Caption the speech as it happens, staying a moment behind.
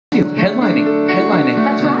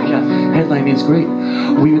I mean, it's great.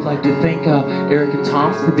 We would like to thank Eric and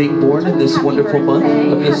Tom for being born in this wonderful month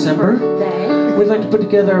of December. We'd like to put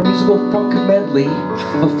together a musical funk medley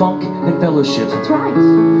of funk and fellowship. That's right.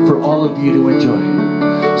 For all of you to enjoy.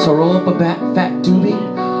 So roll up a fat doobie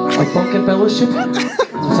of funk and fellowship.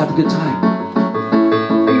 Let's have a good time.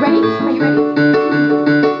 Are you ready? Are you ready?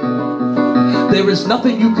 There is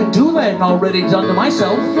nothing you can do that I haven't already done to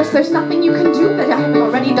myself. Yes, there's nothing you can do that I haven't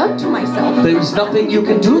already done to myself. There's nothing you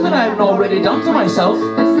can do that I haven't already done to myself.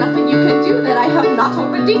 There's nothing you can do that I have not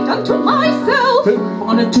already done to myself. I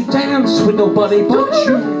wanted to dance with nobody but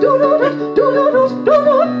you.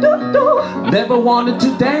 Never wanted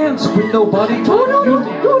to dance with nobody but you.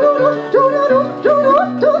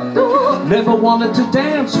 Never wanted to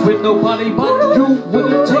dance with nobody but you.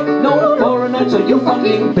 Wouldn't take no for an answer, you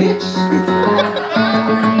fucking bitch.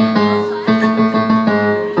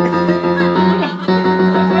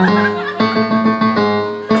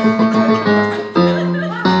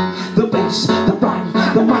 The bass, the rhyme,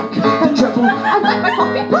 the mic, the treble. I like my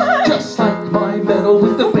coffee pie. Just like my metal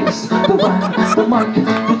with the bass, the rhyme, the mic,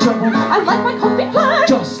 the treble. I like my coffee pie.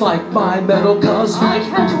 Just like my metal, cause I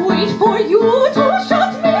can't wait for you to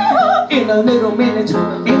shut me up. in a little minute,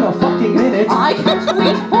 in a fucking minute. I can't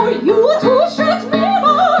wait for you to shut me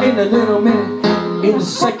up. In a little minute, in a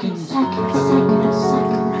second.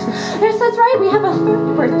 Yes, that's right. We have a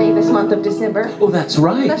third birthday this month of December. Oh, that's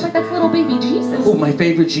right. That's like that's little baby Jesus. Oh, my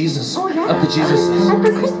favorite Jesus. Oh, yeah. Of the Jesuses. And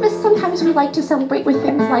for Christmas, sometimes we like to celebrate with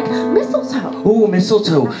things like mistletoe. Oh,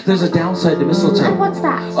 mistletoe. There's a downside to mistletoe. And what's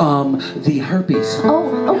that? The herpes.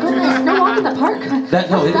 Oh goodness, no walk in the park.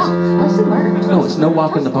 No, it isn't. Lesson learned. No, it's no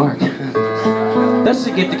walk in the park. That's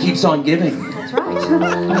the gift that keeps on giving. That's right.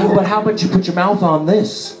 Oh, but how about you put your mouth on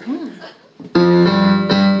this?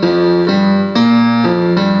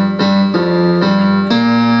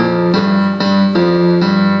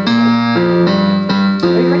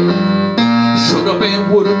 Shoulda been,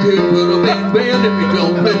 woulda, could, woulda been, been. If you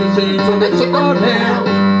don't meditate, so let's start now.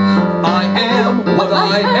 I am what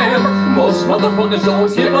I am. Most motherfuckers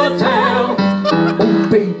don't give a damn. Oh,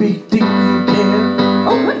 baby, do you care?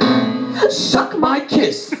 Oh, what? Suck my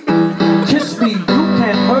kiss. Kiss me, you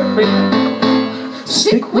can't hurt me.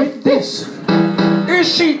 Stick with this. Is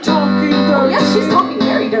she talking dirty? Oh, yes, she's talking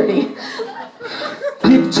very dirty.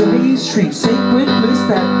 Give Jimmy's treat sacred bliss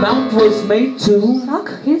that mouth was made to. Suck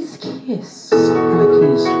his kiss. Suck my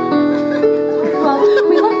kiss. Well,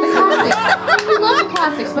 we love the classics. We love the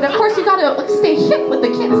classics, but of course you gotta stay hip with the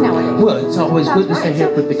kids nowadays. Well, it's always good to stay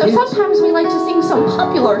hip with the kids. So sometimes we like to sing some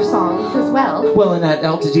popular songs as well. Well, and at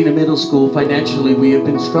Altadena Middle School, financially, we have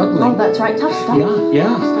been struggling. Oh, that's right. Tough stuff.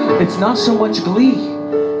 Yeah. It's not so much glee.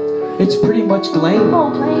 It's pretty much blame. Oh,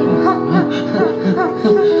 blame.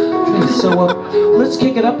 So let's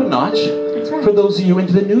kick it up a notch. That's right. For those of you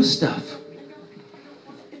into the new stuff.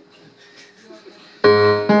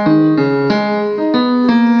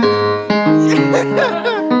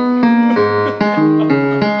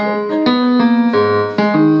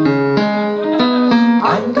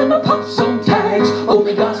 I'm gonna pop some tags.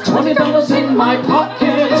 Only got $20 in my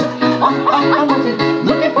pocket. I'm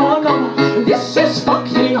looking for a number. This is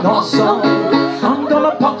fucking awesome. I'm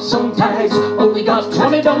gonna pop some tags. Only got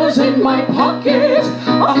 $20 in my pocket.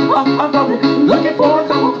 I'm looking for a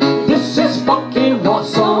number. This is fucking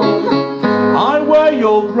awesome. I wear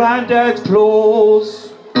your granddad's clothes.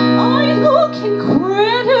 I look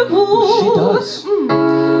incredible. She does.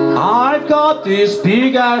 I've got this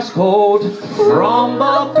big ass coat from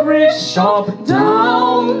the thrift shop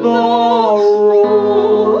down the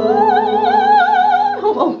road.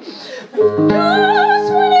 Just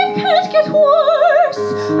when it can't get worse,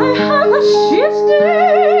 I have a shit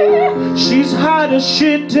day. She's had a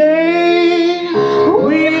shit day.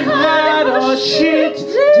 We've had a shit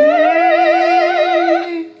day.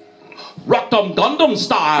 Rock them Gundam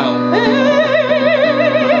style.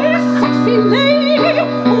 Hey, sexy lady.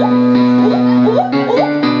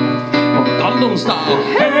 Gundam style.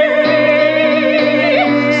 Hey,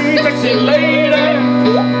 sexy lady.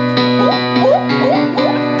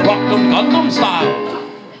 Rock them Gundam style.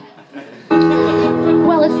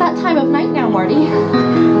 Well, it's that time of night now, Marty.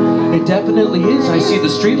 It definitely is. I see the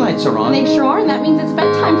streetlights are on. They sure are, and that means it's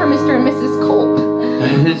bedtime for Mr. and Mrs. Culp.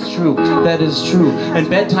 That is true. That is true. And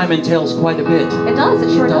bedtime entails quite a bit. It does. It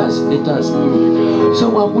sure does. It does. So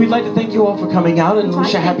we'd like to thank you all for coming out and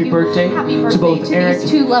wish a happy birthday to both Eric, these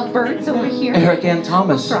two lovebirds over here. Eric and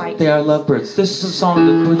Thomas. That's right. They are lovebirds. This is a song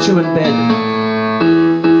that puts you in bed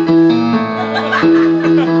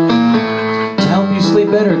to help you sleep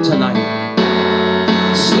better tonight.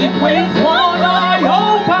 Sleep with one eye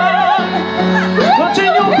open, clutching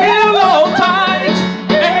your pillow tight.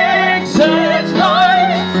 Exhale.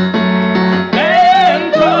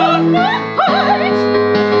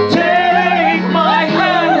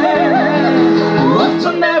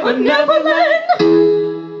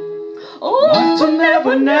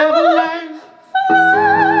 Never, never land.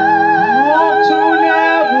 Walk to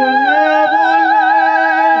Never, Never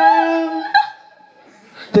land.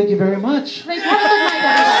 Thank you very much.